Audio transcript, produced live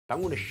I'm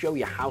going to show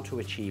you how to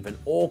achieve an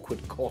awkward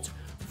cut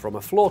from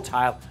a floor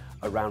tile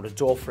around a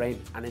door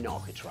frame and an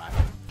architrave.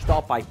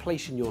 Start by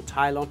placing your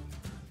tile on,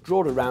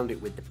 draw around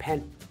it with the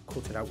pen,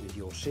 cut it out with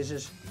your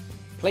scissors.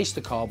 Place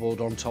the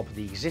cardboard on top of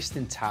the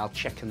existing tile,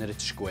 checking that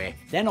it's square.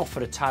 Then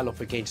offer a tile up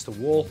against the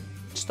wall.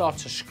 Start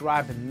to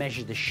scribe and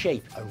measure the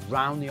shape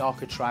around the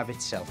architrave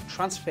itself.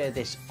 Transfer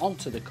this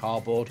onto the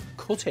cardboard,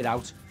 cut it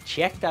out,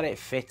 check that it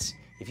fits.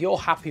 If you're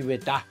happy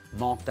with that,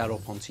 mark that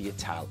up onto your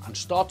tile and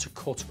start to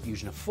cut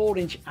using a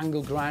 4-inch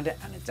angle grinder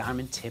and a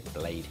diamond tip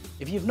blade.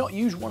 If you've not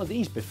used one of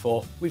these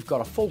before, we've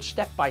got a full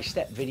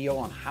step-by-step video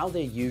on how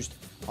they're used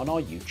on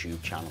our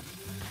YouTube channel.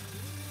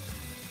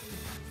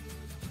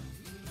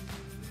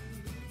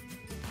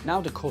 Now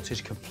the cut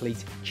is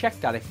complete, check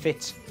that it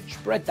fits,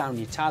 spread down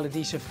your tile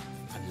adhesive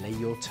and lay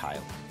your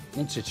tile.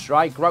 Once it's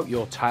dry, grout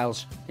your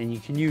tiles, then you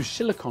can use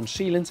silicone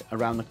sealant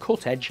around the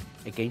cut edge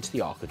against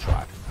the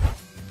architrave.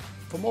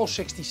 For more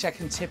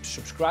 60-second tips,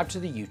 subscribe to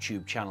the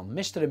YouTube channel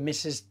Mr. and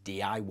Mrs.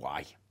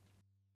 DIY.